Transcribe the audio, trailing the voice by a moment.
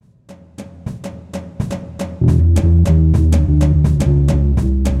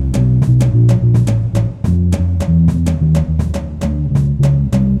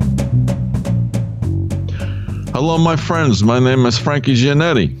Hello, my friends. My name is Frankie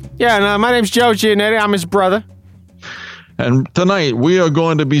Giannetti. Yeah, and my name's Joe Giannetti. I'm his brother. And tonight we are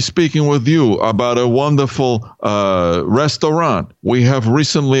going to be speaking with you about a wonderful restaurant we have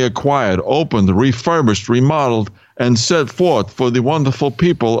recently acquired, opened, refurbished, remodeled, and set forth for the wonderful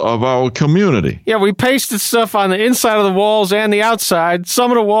people of our community. Yeah, we pasted stuff on the inside of the walls and the outside. Some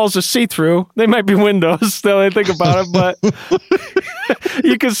of the walls are see-through. They might be windows, now that I think about it, but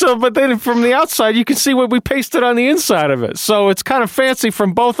you can still. But then from the outside, you can see what we pasted on the inside of it. So it's kind of fancy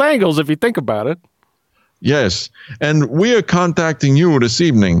from both angles if you think about it. Yes, and we are contacting you this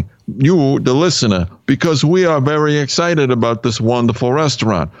evening, you, the listener, because we are very excited about this wonderful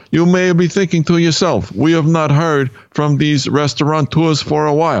restaurant. You may be thinking to yourself, we have not heard from these restaurateurs for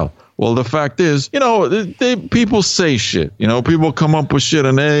a while. Well, the fact is, people say shit. People come up with shit,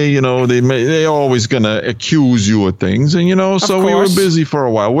 and they're always gonna accuse you of things, and so we were busy for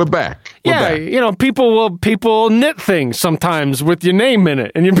a while. We're back. People knit things sometimes with your name in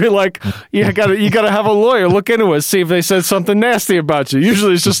it, and you'd be like, you gotta have a lawyer look into it, see if they said something nasty about you.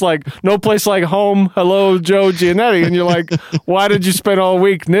 Usually, it's just like no place like home. Hello, Joe Giannetti, and you're like, why did you spend all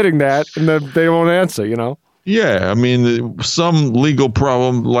week knitting that? And then they won't answer. Yeah, I mean, some legal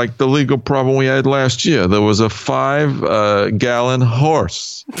problem, like the legal problem we had last year. There was a 5-gallon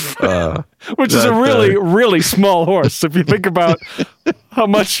horse. Which is a really, really small horse. If you think about how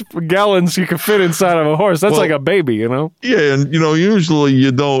much gallons you can fit inside of a horse, that's like a baby, Yeah, and, usually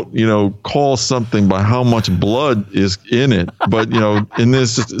you don't, call something by how much blood is in it. But, in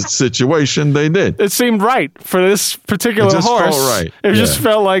this situation, they did. It seemed right for this particular horse. It felt right. It just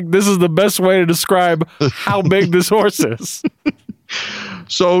felt like this is the best way to describe how big this horse is.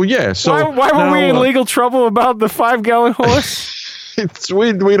 So, yeah. So why were we in legal trouble about the 5-gallon horse?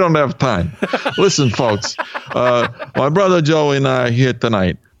 We don't have time. Listen, folks, my brother Joey and I are here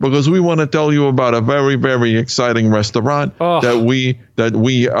tonight because we want to tell you about a very, very exciting restaurant that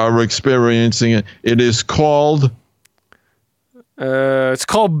we are experiencing. It is called. It's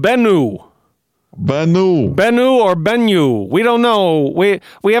called Benu. Benu or Benu. We don't know.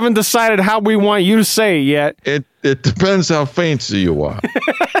 We haven't decided how we want you to say it yet. It depends how fancy you are.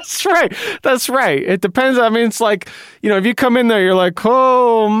 That's right. It depends. I mean, it's like, if you come in there, you're like,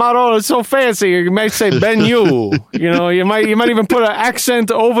 oh, Maro, it's so fancy. You might say Benu. You might even put an accent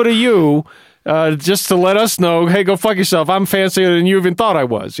over the U just to let us know, hey, go fuck yourself. I'm fancier than you even thought I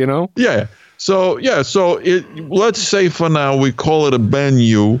was, Yeah. So let's say for now we call it a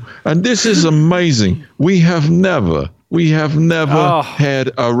Benu, and this is amazing. We have never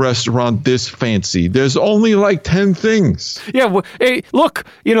had a restaurant this fancy. There's only like 10 things. Yeah, well, hey, look,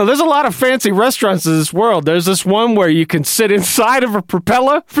 there's a lot of fancy restaurants in this world. There's this one where you can sit inside of a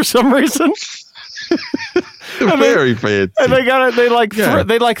propeller for some reason. Very fancy. And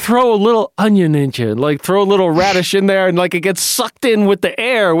they throw a little onion in you, like throw a little radish in there, and like it gets sucked in with the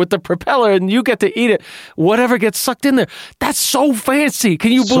air, with the propeller, and you get to eat it. Whatever gets sucked in there. That's so fancy.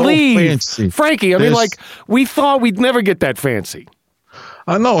 Can you believe? Fancy. Frankie, I mean, we thought we'd never get that fancy.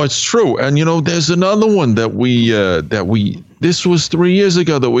 I know, it's true. And, there's another one that this was 3 years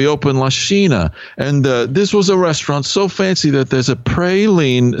ago that we opened La China. And this was a restaurant so fancy that there's a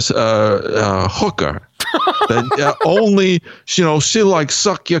praline hooker that only, she like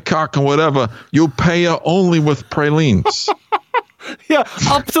suck your cock and whatever. You pay her only with pralines. Yeah,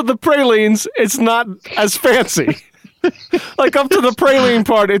 up to the pralines, it's not as fancy. Like up to the praline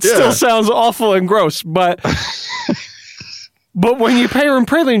part, it still sounds awful and gross, but when you pay her in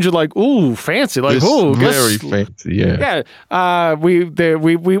pralines, you're like, ooh, fancy. Like, ooh, very fancy, yeah. Yeah.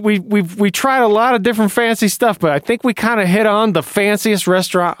 We tried a lot of different fancy stuff, but I think we kind of hit on the fanciest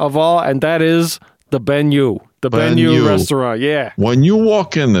restaurant of all, and that is the Benu. The Benu restaurant, yeah. When you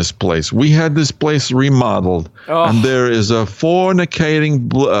walk in this place, we had this place remodeled, and there is a fornicating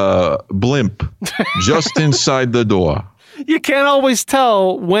blimp just inside the door. You can't always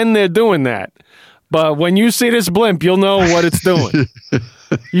tell when they're doing that. But when you see this blimp, you'll know what it's doing.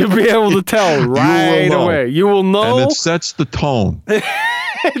 You'll be able to tell right away. You will know. And it sets the tone.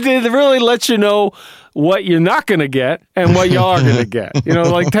 It really lets you know what you're not going to get and what you are going to get.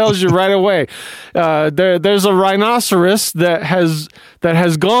 Tells you right away. There's a rhinoceros that has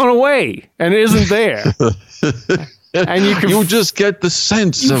gone away and isn't there. And you just get the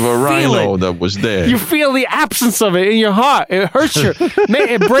sense of a rhino that was there. You feel the absence of it in your heart. It hurts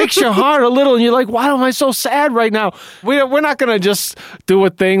it breaks your heart a little, and you're like, why am I so sad right now? We're not going to just do a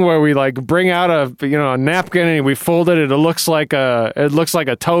thing where we like bring out a napkin and we fold it and it looks like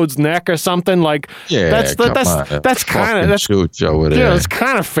a toad's neck or something. Like, that's kind of it's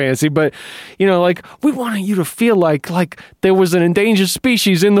kind of fancy, but like we wanted you to feel like there was an endangered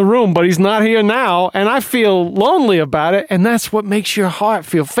species in the room, but he's not here now, and I feel lonely about it, and that's what makes your heart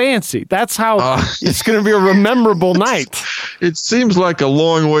feel fancy. That's how it's going to be a memorable night. It seems like a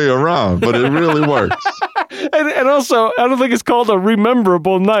long way around, but it really works. And also, I don't think it's called a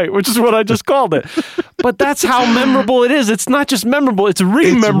rememberable night, which is what I just called it. But that's how memorable it is. It's not just memorable, it's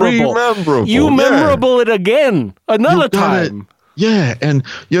rememberable. You memorable it again, another time. Yeah, and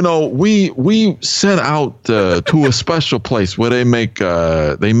we sent out to a special place where they make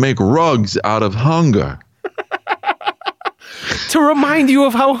rugs out of hunger. To remind you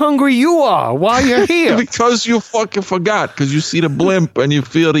of how hungry you are while you're here. Because you fucking forgot. Because you see the blimp and you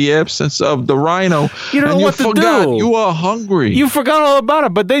feel the absence of the rhino. You don't know what to do. You are hungry. You forgot all about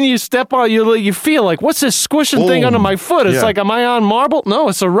it. But then you step on, you feel like, what's this squishing thing under my foot? It's like, am I on marble? No,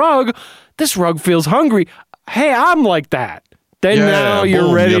 it's a rug. This rug feels hungry. Hey, I'm like that. Then now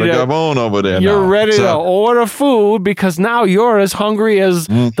you're ready to order food because now you're as hungry as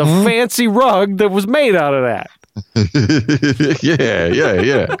the fancy rug that was made out of that.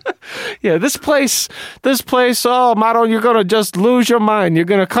 Yeah, this place, oh, Mato, you're going to just lose your mind. You're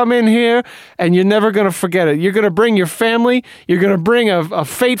going to come in here and you're never going to forget it. You're going to bring your family. You're going to bring a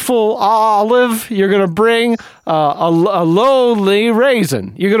fateful olive. You're going to bring a lowly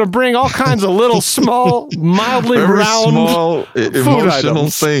raisin. You're going to bring all kinds of little small, mildly very round small, emotional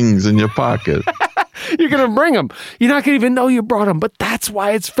items. Things in your pocket. You're going to bring them. You're not going to even know you brought them, but that's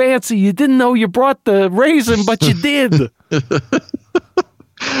why it's fancy. You didn't know you brought the raisin, but you did.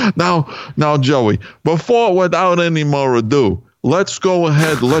 Now, Joey, without any more ado, let's go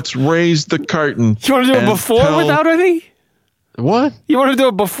ahead. Let's raise the curtain. You want to do it before without any? What? You want to do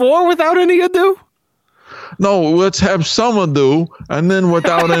it before without any ado? No, let's have some ado, and then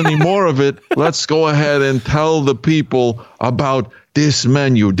without any more of it, let's go ahead and tell the people about this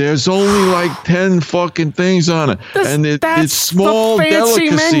menu. There's only like 10 fucking things on it. It's small the fancy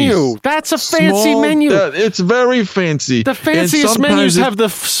delicacies. Menu. That's a fancy menu. It's very fancy. The fanciest menus have the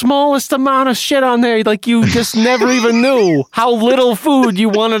smallest amount of shit on there. Like you just never even knew how little food you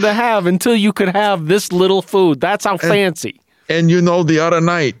wanted to have until you could have this little food. That's how fancy. And the other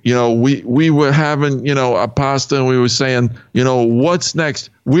night, we were having, a pasta, and we were saying, what's next?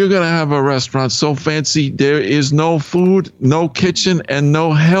 We're going to have a restaurant so fancy there is no food, no kitchen, and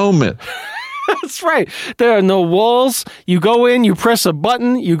no helmet. That's right. There are no walls. You go in, you press a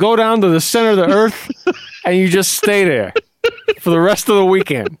button, you go down to the center of the earth, and you just stay there for the rest of the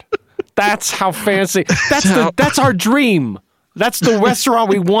weekend. That's how fancy. That's our dream. That's the restaurant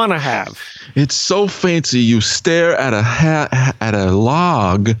we want to have. It's so fancy. You stare at a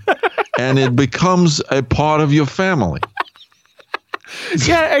log, and it becomes a part of your family.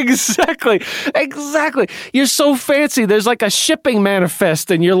 Yeah, exactly. You're so fancy. There's like a shipping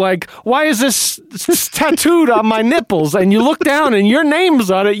manifest, and you're like, why is this tattooed on my nipples? And you look down, and your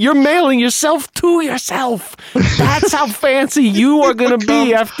name's on it. You're mailing yourself to yourself. That's how fancy you are going to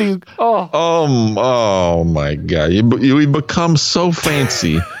be after you. Oh my God. You become so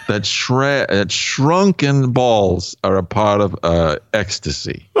fancy that shrunken balls are a part of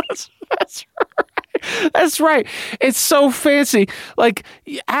ecstasy. That's right. That's right. It's so fancy. Like,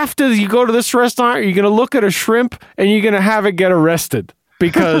 after you go to this restaurant, you're going to look at a shrimp and you're going to have it get arrested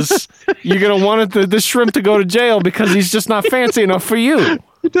because you're going to want the shrimp to go to jail because he's just not fancy enough for you.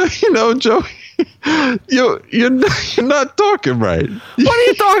 Joey, you're not talking right. What are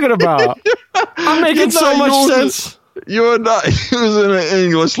you talking about? I'm making so much sense. You're not using the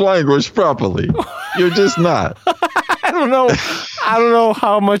English language properly. You're just not. I don't know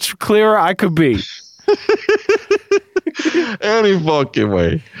how much clearer I could be. Any fucking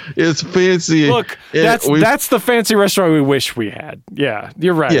way. It's fancy. Look, that's the fancy restaurant we wish we had. Yeah,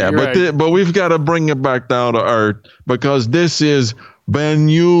 you're right. Yeah, but we've got to bring it back down to earth because this is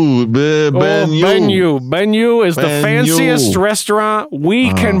Benyu. Benyu is the fanciest restaurant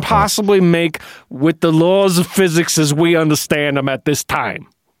we can possibly make with the laws of physics as we understand them at this time.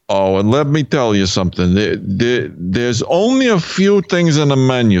 Oh, and let me tell you something. There's only a few things in the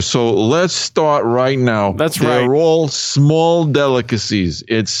menu, so let's start right now. That's right. They're all small delicacies.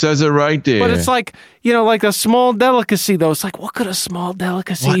 It says it right there. But it's like, like a small delicacy, though. It's like, what could a small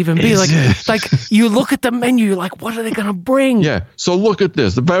delicacy even be? Like you look at the menu, you're like, what are they going to bring? Yeah, so look at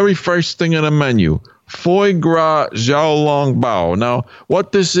this. The very first thing in the menu, foie gras xiaolong bao. Now,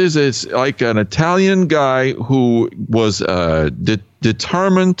 what this is, it's like an Italian guy who was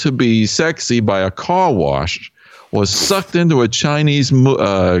determined to be sexy by a car wash, was sucked into a Chinese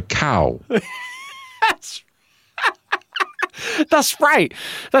cow. That's right.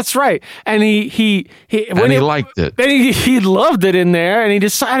 That's right. And he liked it. Then he loved it in there, and he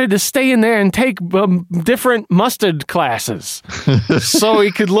decided to stay in there and take different mustard classes, so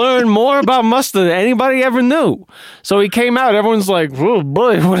he could learn more about mustard than anybody ever knew. So he came out. Everyone's like, "Oh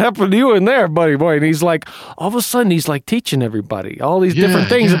boy, what happened to you in there, buddy boy?" And he's like, all of a sudden, he's like teaching everybody all these different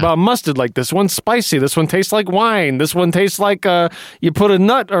things about mustard. Like, this one's spicy. This one tastes like wine. This one tastes like you put a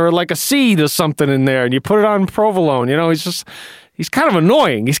nut or like a seed or something in there, and you put it on provolone. You know, he's kind of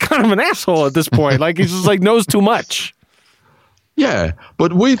annoying. He's kind of an asshole at this point. Like, he's just like knows too much. Yeah,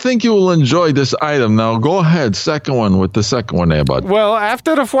 but we think you will enjoy this item. Now, go ahead. Second one with the second one there, bud. Well,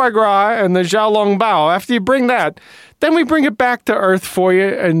 after the foie gras and the xiaolong bao, after you bring that, then we bring it back to earth for you,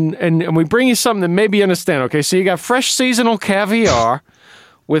 and we bring you something that maybe you understand. Okay, so you got fresh seasonal caviar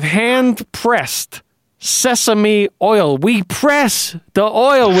with hand-pressed sesame oil. We press the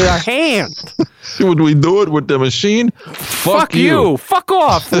oil with our hand. Would we do it with the machine? Fuck you. Fuck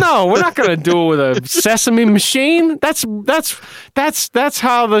off. No, we're not going to do it with a sesame machine. That's how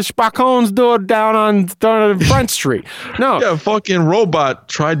the Spacones do it down on Front Street. No. Yeah, fucking robot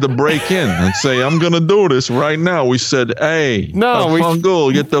tried to break in and say, I'm going to do this right now. We said, hey,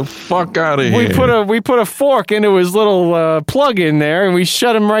 Fungal, get the fuck out of here. We put a fork into his little plug in there, and we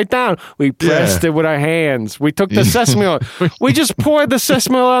shut him right down. We pressed it with our hands. We took the sesame oil. We just poured the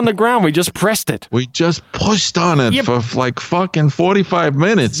sesame oil on the ground. We just pressed it. We just pushed on it for like fucking 45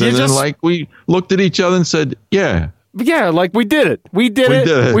 minutes. And then like we looked at each other and said, yeah. Yeah, like we did it. We did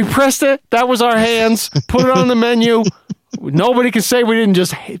it. We pressed it. That was our hands. Put it on the menu. Nobody can say we didn't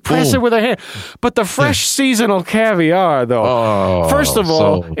just press it with our hand. But the fresh seasonal caviar, though, first of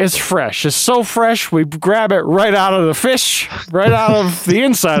all, it's fresh. It's so fresh, we grab it right out of the fish, right out of the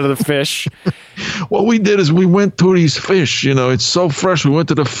inside of the fish. What we did is we went to these fish, it's so fresh. We went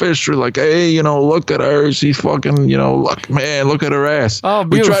to the fish. We're like, hey, look at her. She's fucking, look at her ass. Oh,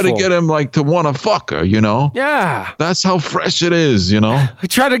 beautiful. We try to get him like to want to fuck her, Yeah. That's how fresh it is, We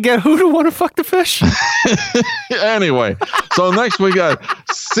try to get who to want to fuck the fish? Anyway, so next we got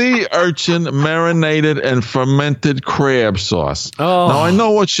sea urchin marinated and fermented crab sauce. Oh. Now, I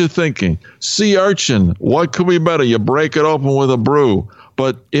know what you're thinking. Sea urchin, what could be better? You break it open with a brew.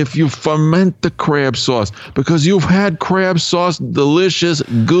 But if you ferment the crab sauce, because you've had crab sauce, delicious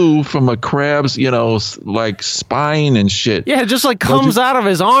goo from a crab's, like spine and shit. Yeah, it just like comes out of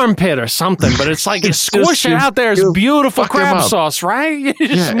his armpit or something. But it's like you squish it out there. It's beautiful crab sauce, right? You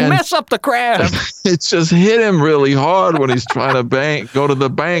just mess up the crab. It's just hit him really hard when he's trying to go to the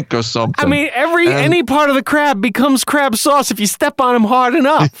bank or something. I mean, any part of the crab becomes crab sauce if you step on him hard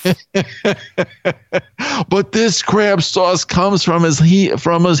enough. But this crab sauce comes from his heel.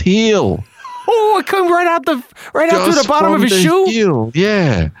 Oh, it comes right out through the bottom of his shoe. Heel.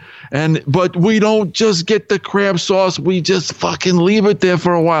 Yeah. But we don't just get the crab sauce. We just fucking leave it there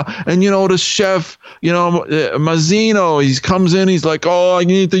for a while. And the chef, Mazzino, he comes in. He's like, "Oh, I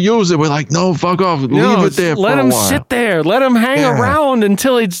need to use it." We're like, "No, fuck off. Leave it there for a while. Let him sit there. Let him hang around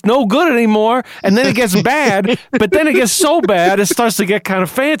until it's no good anymore. And then it gets bad. But then it gets so bad, it starts to get kind of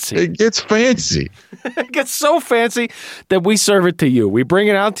fancy. It gets fancy. It gets so fancy that we serve it to you. We bring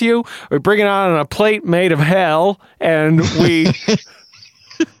it out to you. We bring it out on a plate made of hell, and we."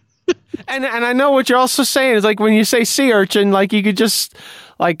 And I know what you're also saying is like when you say sea urchin, like you could just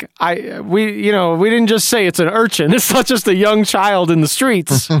we didn't just say it's an urchin. It's not just a young child in the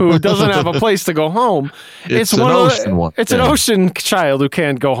streets who doesn't have a place to go home. It's an ocean one. It's an ocean child who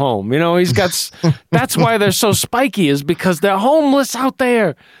can't go home. He's got. That's why they're so spiky, is because they're homeless out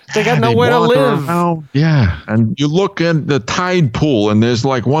there. They got nowhere to live. Around. Yeah, and you look at the tide pool, and there's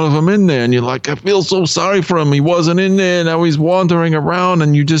like one of them in there, and you're like, I feel so sorry for him. He wasn't in there, now he's wandering around,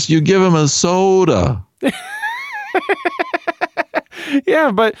 and you give him a soda.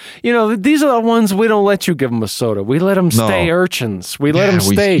 Yeah, but these are the ones we don't let you give them a soda. We let them stay urchins. We let them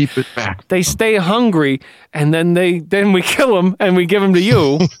stay. We keep it back. They stay hungry, and then we kill them and we give them to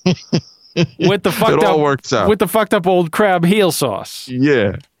you with the fucked it all works out. With the fucked up old crab heel sauce.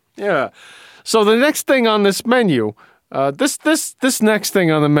 Yeah. Yeah. So the next thing on this menu, this next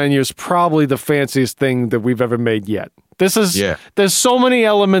thing on the menu is probably the fanciest thing that we've ever made yet. There's so many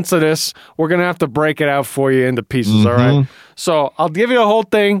elements of this. We're going to have to break it out for you into pieces, all right? So I'll give you the whole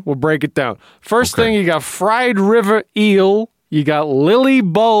thing. We'll break it down. First thing, you got fried river eel. You got lily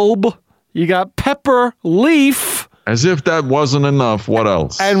bulb. You got pepper leaf. As if that wasn't enough, what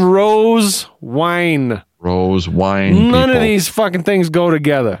else? And rose wine. Rose wine. None people. of these fucking things go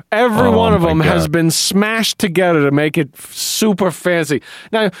together. Every one of my them has God. been smashed together to make it super fancy.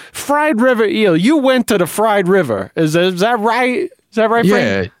 Now, Fried River eel. You went to the Fried River. Is that right? Is that right,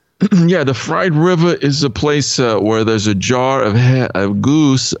 Frank? Yeah. Yeah, the Fried River is a place where there's a jar of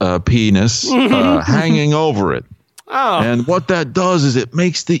goose penis hanging over it. Oh, And what that does is it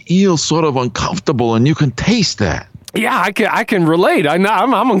makes the eel sort of uncomfortable, and you can taste that. yeah. I can relate.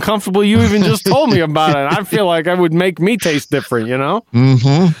 I'm uncomfortable. You even just told me about it. I feel like it would make me taste different. You know?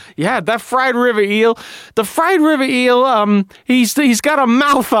 Mm-hmm. Yeah, that Fried River eel. The Fried River eel. He's got a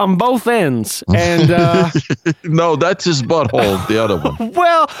mouth on both ends, and No, that's his butthole, the other one.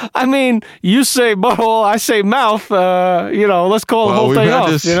 well, I mean, you say butthole, I say mouth. Let's call the whole thing off.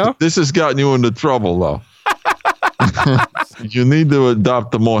 this. You know? This has gotten you into trouble, though. You need to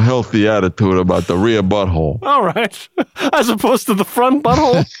adopt a more healthy attitude about the rear butthole. All right, as opposed to the front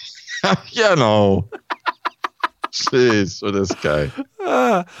butthole. You know. Jeez, for this guy.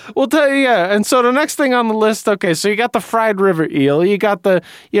 We'll tell you, yeah. And so the next thing on the list, okay, so you got the Fried River eel, you got the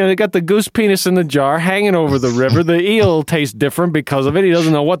goose penis in the jar hanging over the river. The eel tastes different because of it. He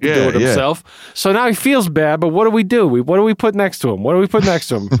doesn't know what to do with himself. So now he feels bad. But what do we do? What do we put next to him?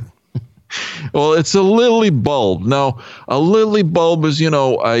 Well, it's a lily bulb. Now, a lily bulb is, it's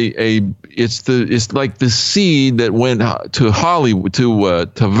like the seed that went to Hollywood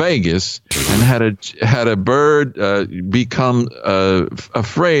to Vegas and had a bird become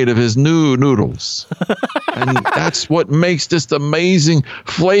afraid of his new noodles, and that's what makes this amazing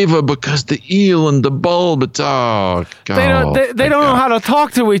flavor because the eel and the bulb. It's They don't know how to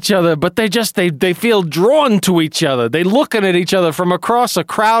talk to each other, but they feel drawn to each other. They looking at each other from across a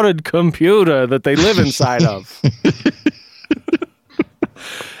crowded computer that they live inside of.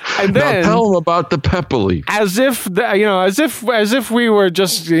 And then, now tell them about the pepper leaf. as if we were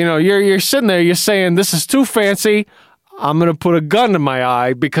just, you're sitting there, you're saying, this is too fancy. I'm going to put a gun to my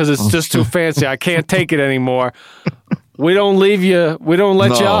eye because it's just too fancy. I can't take it anymore. We don't leave you. We don't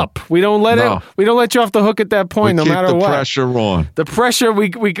let you up. We don't let you off the hook at that point, no matter what. Keep the pressure on. The pressure, we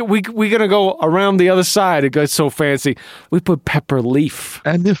gonna go around the other side. It gets so fancy. We put pepper leaf.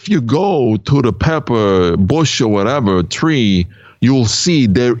 And if you go to the pepper bush or whatever tree, you'll see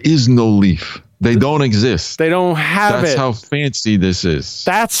there is no leaf. They don't exist. They don't have That's it. how fancy this is.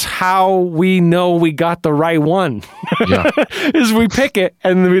 That's how we know we got the right one. Yeah. Is we pick it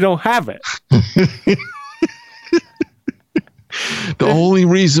and we don't have it. The only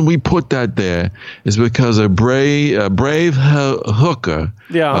reason we put that there is because a brave hooker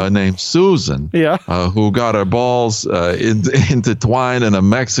named Susan, who got her balls intertwined in a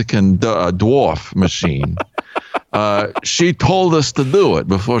Mexican dwarf machine. She told us to do it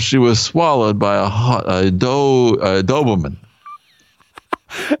before she was swallowed by a Doberman.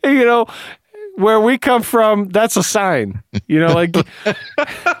 Where we come from, that's a sign. Like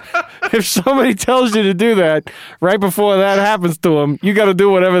if somebody tells you to do that, right before that happens to them, you got to do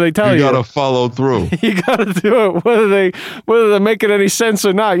whatever they tell you. You got to follow through. You got to do it, whether they're making any sense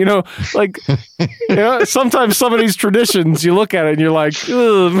or not. Sometimes some of these traditions, you look at it and you're like,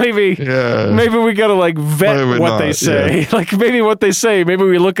 maybe we got to vet what they say. Yeah. Maybe what they say, maybe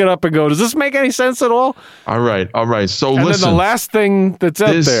we look it up and go, does this make any sense at all? All right. So and listen. Then the last thing that's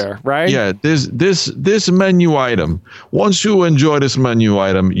up there, right? Yeah. This menu item. Once you enjoy this menu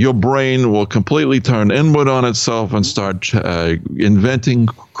item, your brain will completely turn inward on itself and start inventing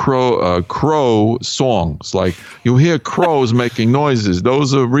crow songs. Like you hear crows making noises.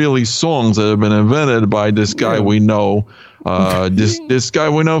 Those are really songs that have been invented by this guy we know. This guy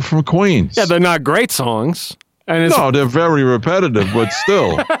we know from Queens. Yeah, they're not great songs. No, they're very repetitive, but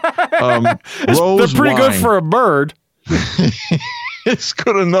still. They're pretty good for a bird. It's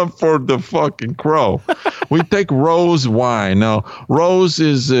good enough for the fucking crow. We take rose wine. Now, rose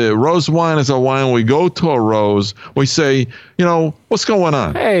wine is a wine. We go to a rose. We say, what's going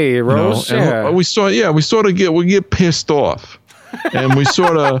on? Hey, Rose. And we sort of get pissed off. And we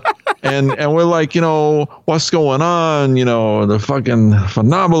sort of, and we're like, what's going on? The fucking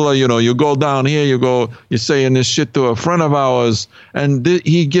phenomenal, you go down here, you're saying this shit to a friend of ours, and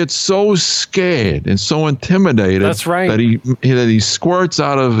he gets so scared and so intimidated. That's right. That he squirts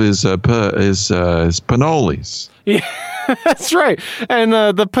out of his pannoles. Yeah, that's right. And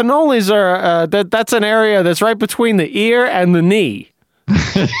the pannoles are, that's an area that's right between the ear and the knee.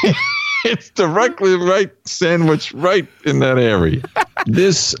 It's directly sandwiched right in that area.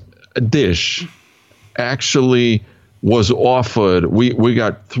 This dish actually was offered. We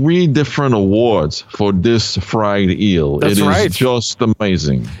got 3 different awards for this fried eel. That's it is right. just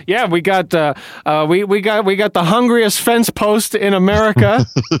amazing. Yeah, we got we got the hungriest fence post in America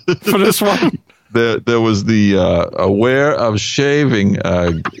for this one. There was the aware of shaving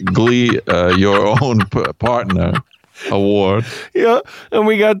glee your own partner award. Yeah, and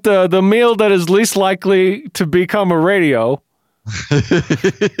we got the meal that is least likely to become a radio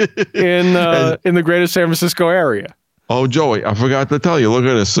in the greater San Francisco area. Oh, Joey, I forgot to tell you. Look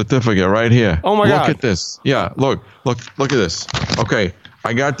at this certificate right here. Oh, my God. Look at this. Yeah, look at this. Okay,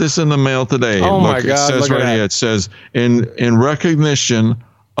 I got this in the mail today. Oh, my God. It says Look at right that. here, it says, in recognition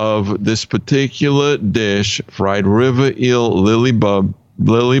of this particular dish, fried river eel lily bulb,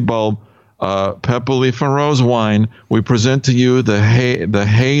 pepper leaf and rose wine, we present to you the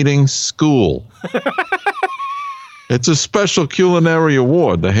Hastings School. It's a special culinary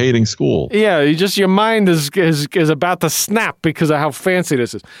award, the Hastings School. Yeah, your mind is about to snap because of how fancy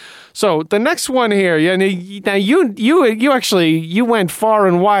this is. So the next one here, now you actually went far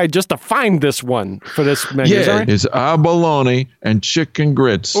and wide just to find this one for this menu. Is that Yeah, right? it's abalone and chicken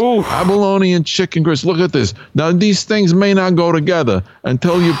grits. Ooh. Abalone and chicken grits. Look at this. Now, these things may not go together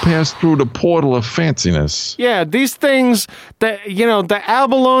until you pass through the portal of fanciness. Yeah, these things, the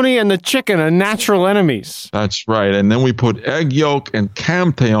abalone and the chicken are natural enemies. That's right. And then we put egg yolk and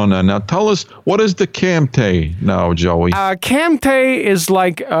camte on there. Now, tell us, what is the camte now, Joey? Camte is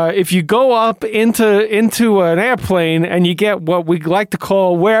like if you go up into an airplane and you get what we like to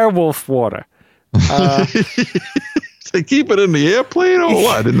call werewolf water. They keep it in the airplane or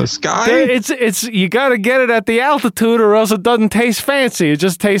what? In the sky? It's you got to get it at the altitude or else it doesn't taste fancy. It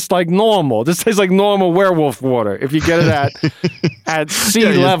just tastes like normal. It just tastes like normal werewolf water if you get it at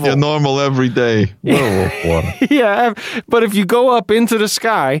sea level. Your normal everyday werewolf water. Yeah, but if you go up into the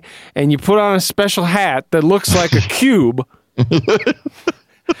sky and you put on a special hat that looks like a cube,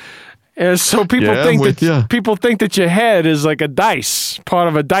 and so people think that your head is like a dice, part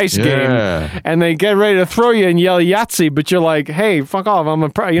of a dice game, and they get ready to throw you and yell Yahtzee, but you're like, hey, fuck off!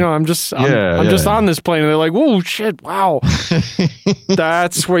 I'm just on this plane, and they're like, whoa, shit, wow.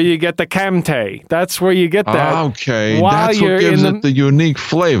 That's where you get the camte. That's where you get that. Okay, while that's you're what gives in it the unique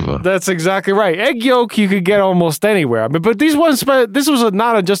flavor. That's exactly right. Egg yolk you could get almost anywhere. But these ones, this was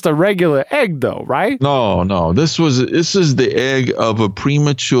not just a regular egg, though, right? No. This is the egg of a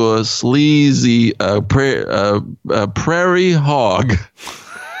premature, sleazy prairie hog.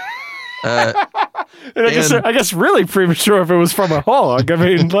 I guess really premature if it was from a hog. I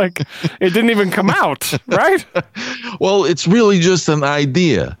mean, like, it didn't even come out, right? Well, it's really just an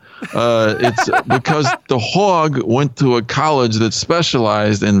idea. It's because the hog went to a college that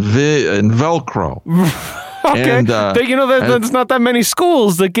specialized in Velcro. Okay, and, there's not that many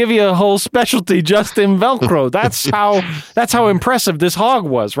schools that give you a whole specialty just in Velcro. That's how impressive this hog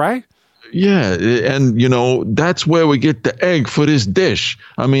was, right? Yeah, and that's where we get the egg for this dish.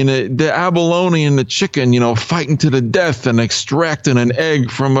 I mean, the abalone and the chicken, fighting to the death and extracting an egg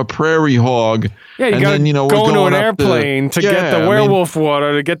from a prairie hog. Yeah, you got to go into an airplane to get the werewolf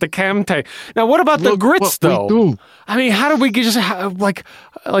water, to get the camte. Now, what about the grits, though? I mean, how do we just like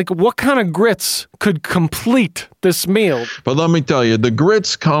what kind of grits could complete this meal? But let me tell you, the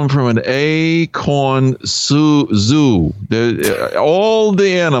grits come from an acorn zoo. All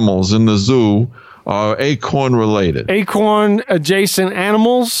the animals in the zoo are acorn related. Acorn adjacent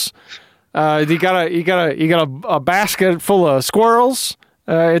animals. You got a basket full of squirrels.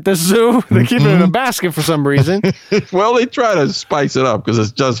 At the zoo, they keep it in a basket for some reason. Well, they try to spice it up because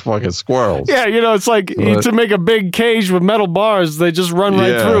it's just fucking squirrels. Yeah, it's like to make a big cage with metal bars, they just run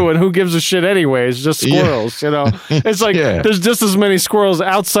right through, and who gives a shit anyway? It's just squirrels, It's like there's just as many squirrels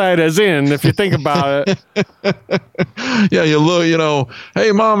outside as in, if you think about it. Yeah, you look,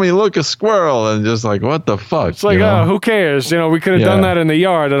 hey, mommy, look, a squirrel, and just like, what the fuck? It's like, who cares? We could have done that in the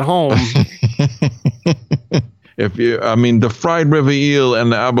yard at home. The fried river eel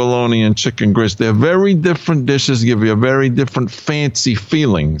and the abalone and chicken grits, they're very different dishes, give you very different fancy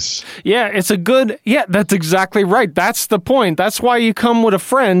feelings. Yeah, that's exactly right. That's the point. That's why you come with a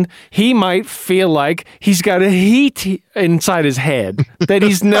friend. He might feel like he's got a heat inside his head that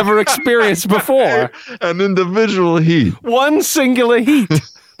he's never experienced before. An individual heat. One singular heat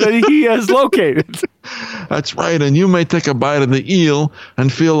that he has located. That's right, and you may take a bite of the eel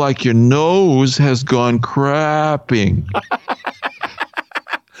and feel like your nose has gone crapping.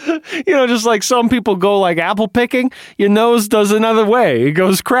 Just like some people go like apple picking, your nose does another way. It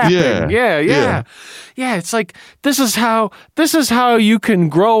goes crapping. Yeah. It's like this is how you can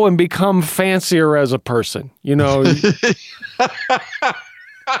grow and become fancier as a person.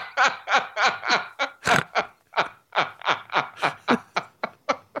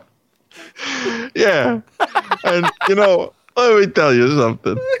 Yeah. And, let me tell you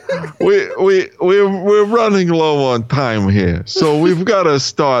something. We're running low on time here, so we've got to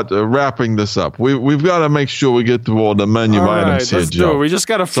start wrapping this up. We've got to make sure we get through all the menu items here, Joe. We just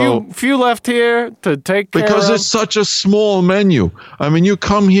got a few left here to take care of. Because it's such a small menu. I mean,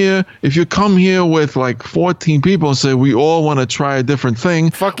 if you come here with like 14 people and say we all want to try a different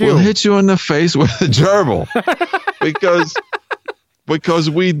thing, we'll hit you in the face with a gerbil, because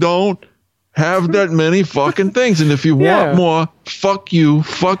we don't have that many fucking things. And if you want more, fuck you,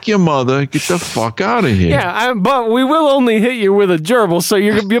 fuck your mother, get the fuck out of here. Yeah, but we will only hit you with a gerbil, so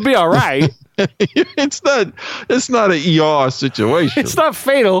you'll be all right. It's not an ER situation. It's not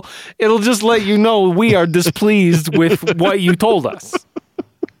fatal. It'll just let you know we are displeased with what you told us.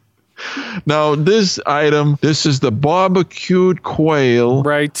 Now, this is the barbecued quail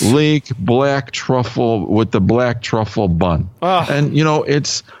leek black truffle with the black truffle bun. Oh. And,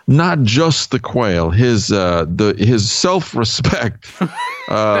 it's not just the quail. His self-respect, we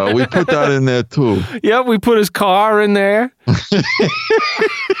put that in there, too. Yep, we put his car in there.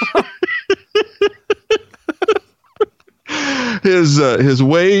 His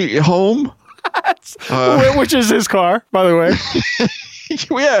way home. Which is his car, by the way.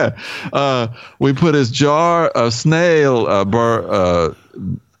 Yeah. We put his jar of snail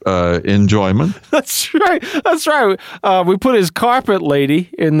enjoyment. That's right. We put his carpet lady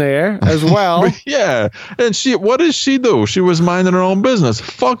in there as well. Yeah. And what did she do? She was minding her own business.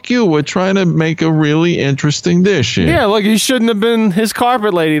 Fuck you. We're trying to make a really interesting dish here. Yeah, like he shouldn't have been his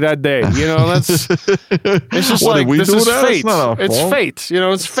carpet lady that day. It's just what, like, this is that? fate. It's fate.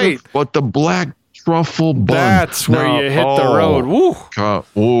 It's fate. But the black truffle bun. That's where you hit the road. Woo.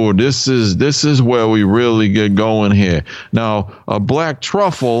 This is where we really get going here. Now, a black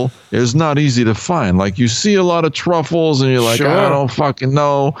truffle is not easy to find. Like, you see a lot of truffles and you're like, I don't fucking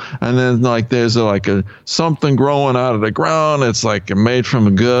know. And then like there's something growing out of the ground. It's like made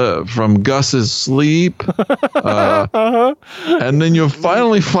from Gus's sleep. And then you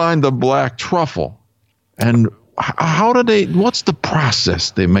finally find the black truffle. And what's the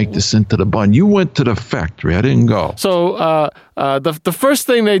process they make this into the bun? You went to the factory. I didn't go. So the first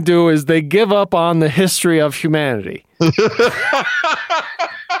thing they do is they give up on the history of humanity.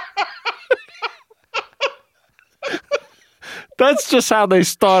 That's just how they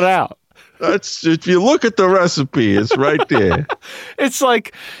start out. If you look at the recipe, it's right there. It's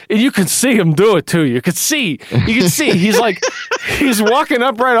like, and you can see him do it too. You can see. He's walking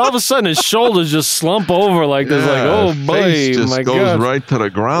upright. All of a sudden, his shoulders just slump over like this. Like, oh boy, face just my goes God, right to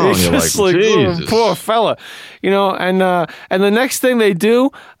the ground. You're like Jesus. Poor fella, And the next thing they do,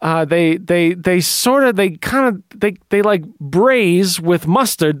 they braise with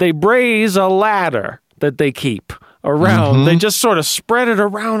mustard. They braise a ladder that they keep around. Mm-hmm. They just sort of spread it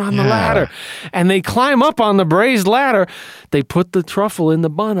around on the ladder, and they climb up on the braised ladder. They put the truffle in the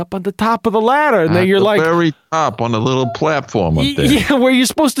bun up on the top of the ladder, and then you're like very top on a little platform up there. Yeah, where you're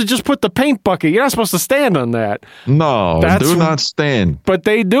supposed to just put the paint bucket. You're not supposed to stand on that. No, do not stand. But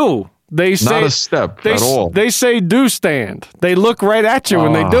they do. They say not a step at all. They say do stand. They look right at you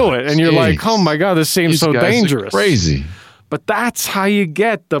when they do it, and you're like, oh my God, this seems so dangerous. Crazy. But that's how you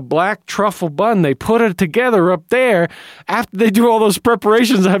get the black truffle bun. They put it together up there after they do all those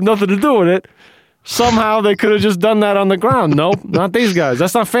preparations that have nothing to do with it. Somehow they could have just done that on the ground. Nope, not these guys.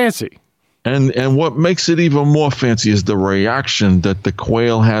 That's not fancy. And what makes it even more fancy is the reaction that the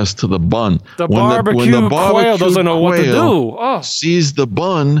quail has to the bun. When the quail doesn't know what to do. Sees the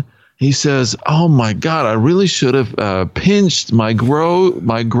bun, he says, "Oh my God! I really should have pinched my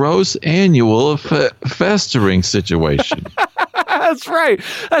gross annual festering situation." That's right.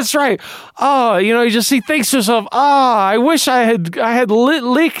 Oh, he thinks to himself, I wish I had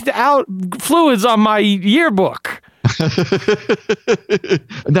leaked out fluids on my yearbook.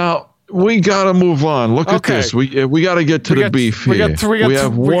 Now, we got to move on. Look at this. We got to get to the beef here. We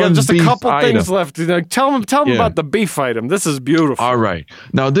have just a couple item. things left. Tell them about the beef item. This is beautiful. All right.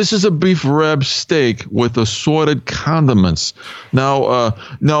 Now, this is a beef rib steak with assorted condiments. Now,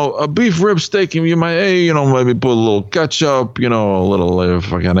 a beef rib steak, you might, maybe put a little ketchup, a little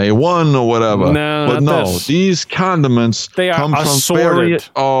fucking A1 or whatever. No, these condiments come from assorted.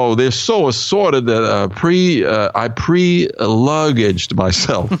 They're so assorted that I pre-luggaged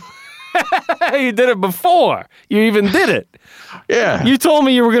myself. You did it before you even did it. Yeah. You told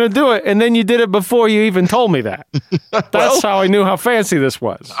me you were going to do it, and then you did it before you even told me that. That's how I knew how fancy this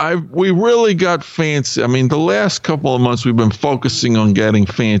was. We really got fancy. I mean, the last couple of months we've been focusing on getting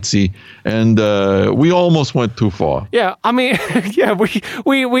fancy, and we almost went too far. Yeah, I mean,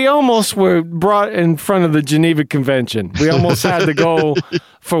 we almost were brought in front of the Geneva Convention. We almost had to go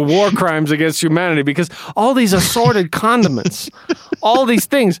for war crimes against humanity because all these assorted condiments, all these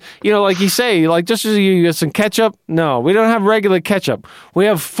things, like you say, like just as you get some ketchup. No, we don't have regular ketchup. We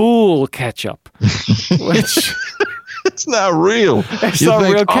have fool ketchup, which it's not real. It's not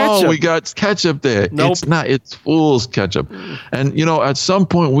real ketchup. Oh, we got ketchup there. Nope. It's not. It's fool's ketchup. And at some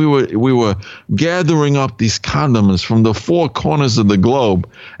point we were gathering up these condiments from the four corners of the globe.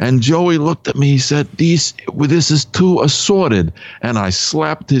 And Joey looked at me. He said, "This is too assorted." And I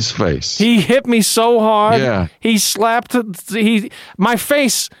slapped his face. He hit me so hard. Yeah. He slapped. My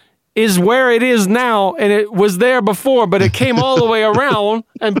face is where it is now, and it was there before, but it came all the way around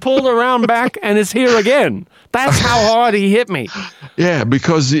and pulled around back, and it's here again. That's how hard he hit me. Yeah,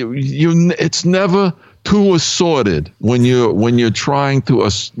 because it's never too assorted when you're trying to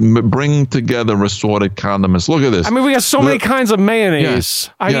bring together assorted condiments. Look at this. I mean, we got so many kinds of mayonnaise.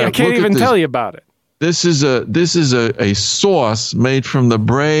 Yeah. I can't even tell you about it. This is a sauce made from the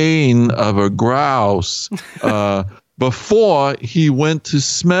brain of a grouse before he went to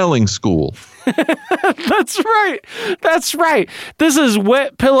smelling school. That's right. This is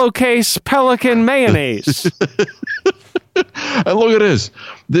wet pillowcase pelican mayonnaise. And look at this.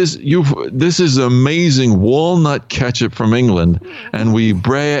 This is amazing walnut ketchup from England, and we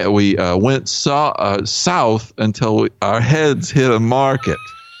went south until our heads hit a market.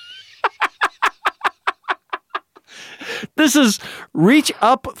 This is reach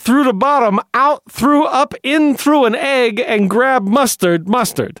up through the bottom, out through, up, in through an egg, and grab mustard.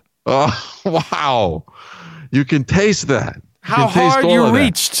 Oh, wow. You can taste that. How hard you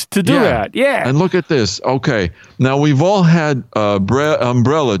reached to do that. Yeah. And look at this. Okay. Now, we've all had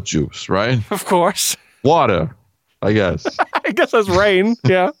umbrella juice, right? Of course. Water, I guess. I guess that's rain.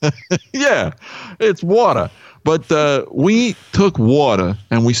 Yeah. Yeah. It's water. But we took water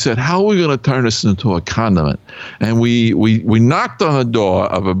and we said, how are we going to turn this into a condiment? And we knocked on the door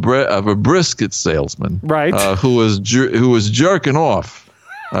of a brisket salesman, right? Who was jerking off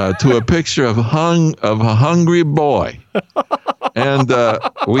to a picture of a hungry boy, and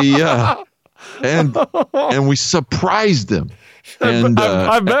we surprised him. And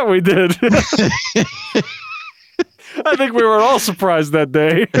I bet we did. I think we were all surprised that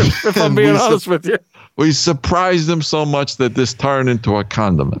day, if I'm being honest with you. We surprised them so much that this turned into a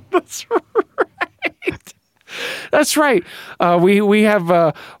condiment. That's right. That's right. We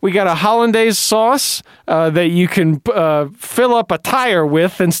got a hollandaise sauce that you can fill up a tire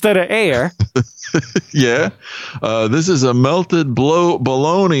with instead of air. Yeah. This is a melted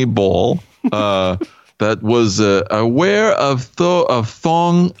bologna ball that was aware of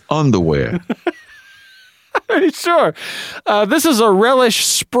thong underwear. Sure. This is a relish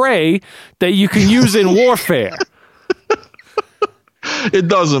spray that you can use in warfare. It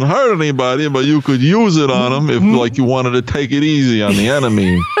doesn't hurt anybody, but you could use it on them if, like, you wanted to take it easy on the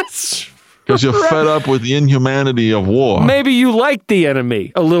enemy. Because you're fed up with the inhumanity of war. Maybe you like the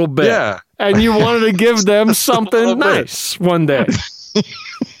enemy a little bit. Yeah. And you wanted to give them something nice one day.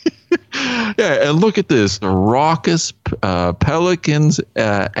 Yeah, and look at this. The raucous pelican's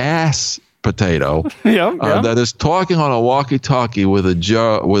ass potato that is talking on a walkie-talkie with a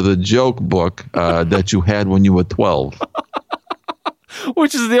joke book that you had when you were 12.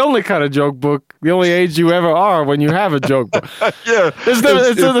 Which is the only kind of joke book, the only age you ever are when you have a joke book. Yeah. There's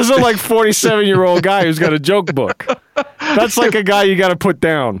no like 47-year-old guy who's got a joke book. That's like a guy you got to put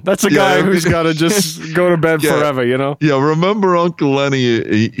down. That's a guy who's got to just go to bed forever, you know? Yeah, remember Uncle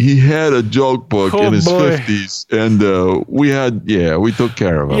Lenny, he had a joke book in his 50s, and we took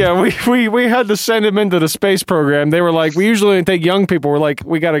care of him. Yeah, we had to send him into the space program. They were like, we usually only take young people. We're like,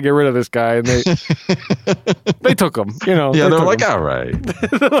 we got to get rid of this guy. And they took him, you know. Yeah, they're like, all right.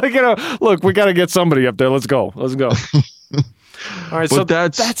 Like, you know, look, we got to get somebody up there. Let's go. All right, so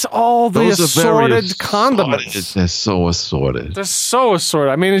that's all the assorted condiments. They're so assorted. They're so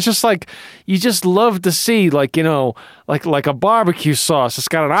assorted. I mean, it's just like, you just love to see, like, you know, like a barbecue sauce. It's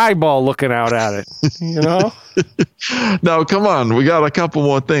got an eyeball looking out at it, you know? Now, come on. We got a couple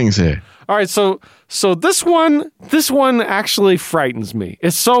more things here. All right, so this one actually frightens me.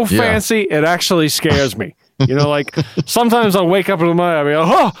 It's so fancy, it actually scares me. You know, like, sometimes I'll wake up in the morning, I'll be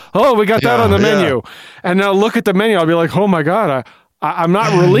like, oh, we got that on the menu. And now look at the menu, I'll be like, oh my God, I'm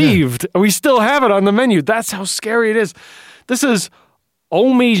not relieved. We still have it on the menu. That's how scary it is. This is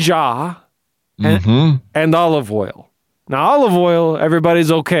omija and olive oil. Now, olive oil,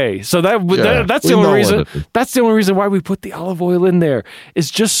 everybody's okay. So that's the only reason. That's the only reason why we put the olive oil in there.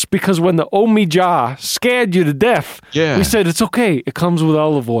 Is just because when the Omija scared you to death, we said it's okay. It comes with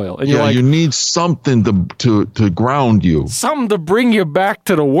olive oil, and you're like, you need something to ground you, something to bring you back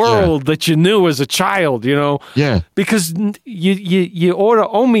to the world that you knew as a child. Because you order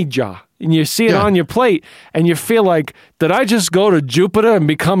Omija. And you see it on your plate, and you feel like, did I just go to Jupiter and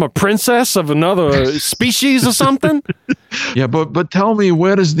become a princess of another species or something? Yeah, but tell me,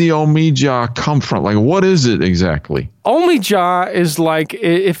 where does the Omija come from? Like, what is it exactly? Omija is like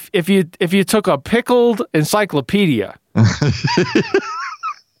if you took a pickled encyclopedia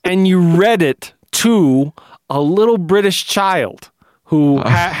and you read it to a little British child who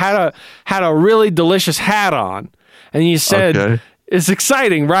had a really delicious hat on, and you said. Okay. It's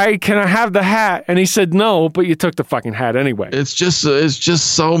exciting, right? Can I have the hat? And he said no, but you took the fucking hat anyway. It's just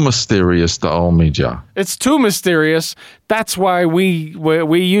so mysterious, the Omija. It's too mysterious. That's why we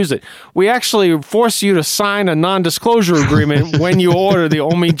use it. We actually force you to sign a non-disclosure agreement when you order the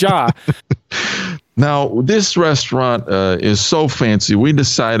Omija. Now, this restaurant is so fancy. We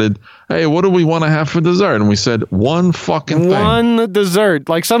decided, hey, what do we want to have for dessert? And we said one fucking thing. One dessert.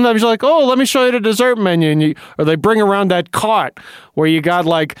 Like sometimes you're like, oh, let me show you the dessert menu, or they bring around that cart where you got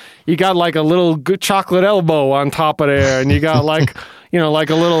like a little good chocolate elbow on top of there, and you got like like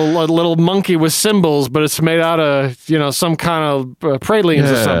a little monkey with cymbals, but it's made out of some kind of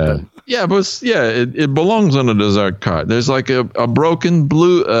pralines or something. Yeah, but it belongs on a dessert cart. There's like a broken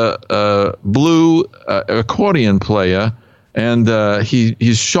blue accordion player, and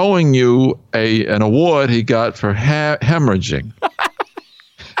he's showing you an award he got for hemorrhaging.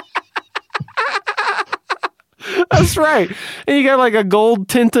 That's right. And you got like a gold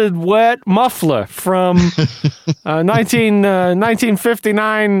tinted wet muffler from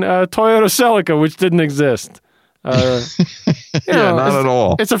 1959 Toyota Celica, which didn't exist. Not at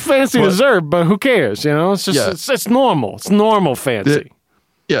all. It's a fancy dessert, but who cares? It's just it's normal. It's normal fancy.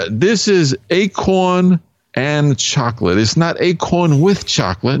 This is acorn and chocolate. It's not acorn with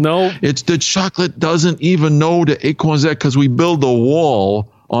chocolate. No, it's the chocolate doesn't even know the acorn's there because we build a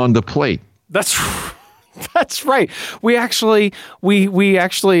wall on the plate. That's right. We actually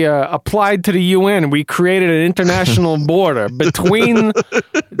applied to the UN. We created an international border between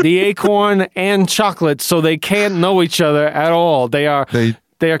the acorn and chocolate, so they can't know each other at all. They are kept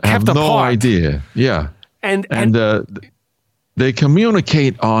apart. No idea. Yeah, and they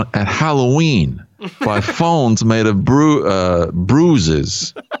communicate at Halloween by phones made of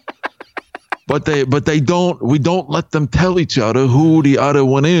bruises. But we don't let them tell each other who the other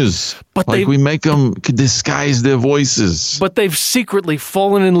one is. But we make them disguise their voices. But they've secretly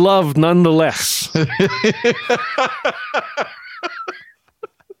fallen in love nonetheless.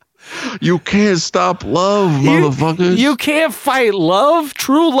 You can't stop love, motherfuckers. You can't fight love.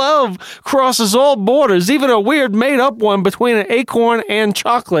 True love crosses all borders, even a weird made-up one between an acorn and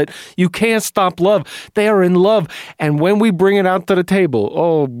chocolate. You can't stop love. They are in love. And when we bring it out to the table,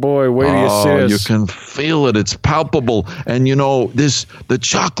 oh, boy, where do you see this? You can feel it. It's palpable. And, the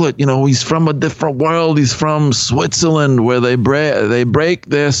chocolate, he's from a different world. He's from Switzerland, where they break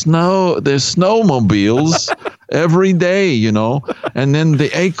their snowmobiles every day, and then the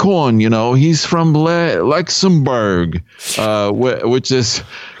acorn, he's from Luxembourg, which is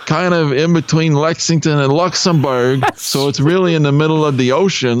kind of in between Lexington and Luxembourg. So it's really in the middle of the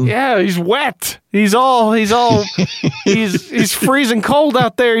ocean. Yeah, he's wet. He's freezing cold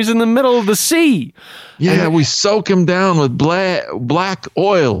out there. He's in the middle of the sea. Yeah, we soak him down with black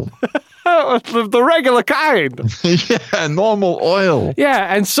oil. The regular kind. Yeah, normal oil.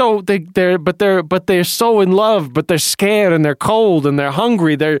 Yeah, and so they're so in love, but they're scared and they're cold and they're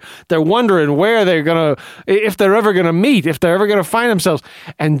hungry. They're wondering where if they're ever gonna meet, if they're ever gonna find themselves.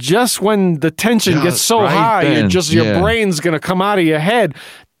 And just when the tension gets so high, your brain's gonna come out of your head.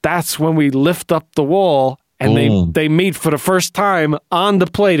 That's when we lift up the wall and they meet for the first time on the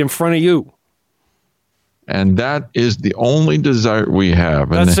plate in front of you. And that is the only dessert we have.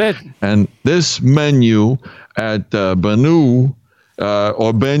 That's it. And this menu at Benu,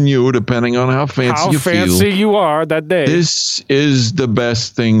 or Benu, depending on how fancy you are that day. This is the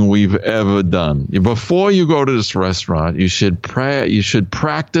best thing we've ever done. Before you go to this restaurant, you should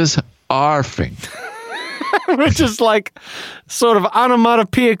practice arfing. Which is like sort of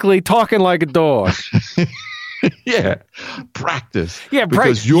onomatopoeically talking like a dog. Yeah, practice. Yeah,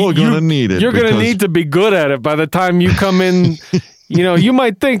 because you're going to need it. You're going to need to be good at it by the time you come in. You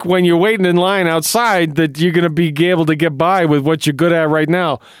might think when you're waiting in line outside that you're going to be able to get by with what you're good at right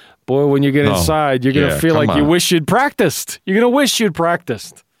now. Boy, when you get inside, you're going to feel like you wish you'd practiced. You're going to wish you'd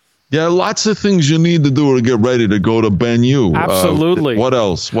practiced. Yeah, lots of things you need to do to get ready to go to Bennu. Absolutely. What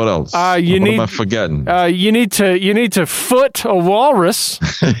else? What else? What am I forgetting? You need to foot a walrus.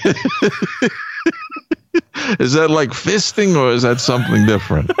 Is that like fisting or is that something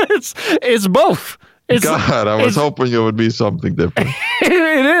different? It's both. God, I was hoping it would be something different.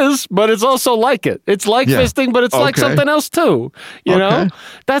 It is, but it's also like it. It's like fisting, but it's like something else too. You know,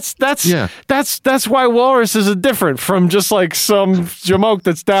 that's why walruses are different from just like some jamoke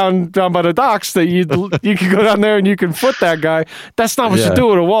that's down by the docks that you can go down there and you can foot that guy. That's not what you do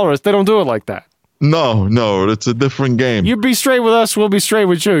with a walrus. They don't do it like that. No, it's a different game. You be straight with us, we'll be straight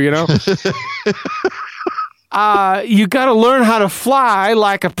with you. You know. You got to learn how to fly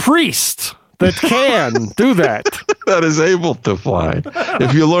like a priest that can do that. That is able to fly.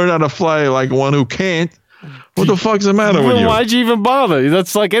 If you learn how to fly like one who can't, what the fuck's the matter with you? Why'd you even bother?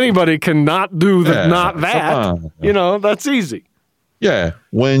 That's like anybody can not do that. You know, that's easy. Yeah.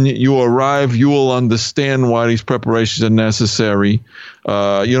 When you arrive, you will understand why these preparations are necessary.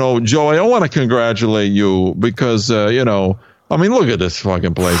 Joey, I want to congratulate you because, I mean, look at this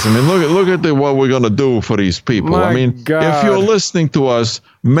fucking place. I mean, look at what we're going to do for these people. My I mean, God. If you're listening to us,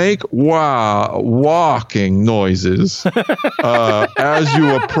 make walking noises as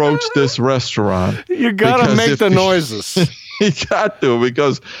you approach this restaurant. You got to make the noises. You got to,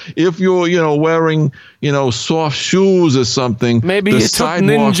 because if you're, wearing, soft shoes or something. Maybe you took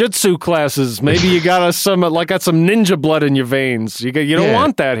ninjutsu classes. Maybe you got some ninja blood in your veins. You don't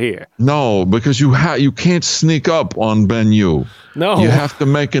want that here. No, because you can't sneak up on Bennu. No. You have to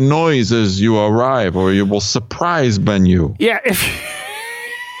make a noise as you arrive, or you will surprise Bennu. Yeah, if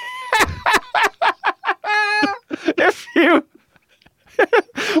you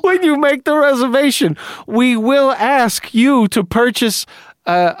when you make the reservation, we will ask you to purchase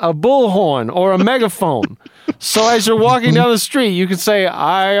a bullhorn or a megaphone. So as you're walking down the street, you can say,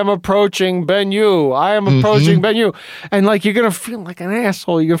 "I am approaching Bennu. I am approaching Bennu," and you're gonna feel like an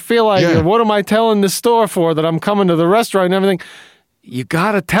asshole. You're gonna feel like, what am I telling the store for that I'm coming to the restaurant and everything? You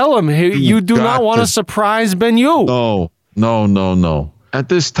gotta tell them you do not want to surprise Bennu. No. At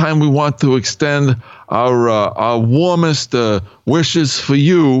this time, we want to extend our warmest wishes for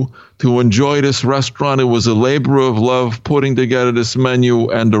you to enjoy this restaurant. It was a labor of love putting together this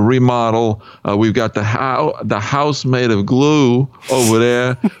menu and the remodel. We've got the house made of glue over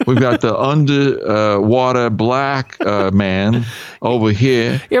there. We've got the underwater black man over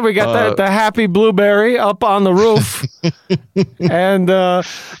here. Yeah, we got the happy blueberry up on the roof, and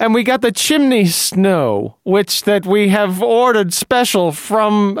we got the chimney snow, which that we have ordered special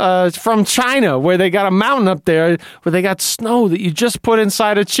from China, where they got a mountain up there where they got snow that you just put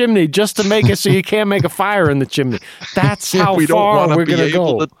inside a chimney just to make it so you can't make a fire in the chimney. That's how far we're going to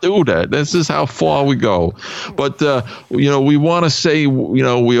go. To do that. This is how far we go. But we want to say,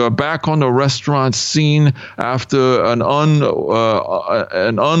 we are back on the restaurant scene after an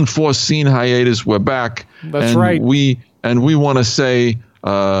unforeseen hiatus. We're back. That's right. We want to say,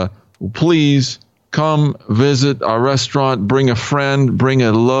 please come visit our restaurant. Bring a friend. Bring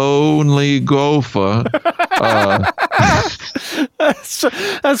a lonely gopher.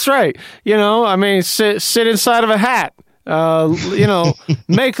 That's right. Sit inside of a hat.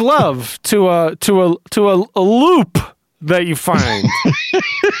 Make love to a loop that you find.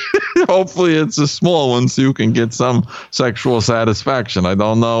 Hopefully it's a small one so you can get some sexual satisfaction. I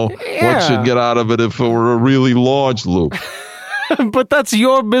don't know what you'd get out of it if it were a really large loop. But that's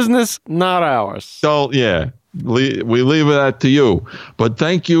your business, not ours. So, we leave that to you. But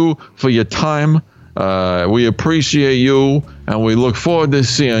thank you for your time. We appreciate you, and we look forward to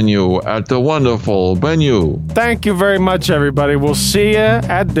seeing you at the wonderful Bennu. Thank you very much, everybody. We'll see you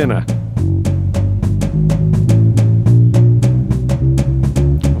at dinner.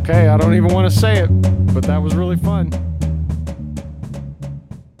 Okay, I don't even want to say it, but that was really fun.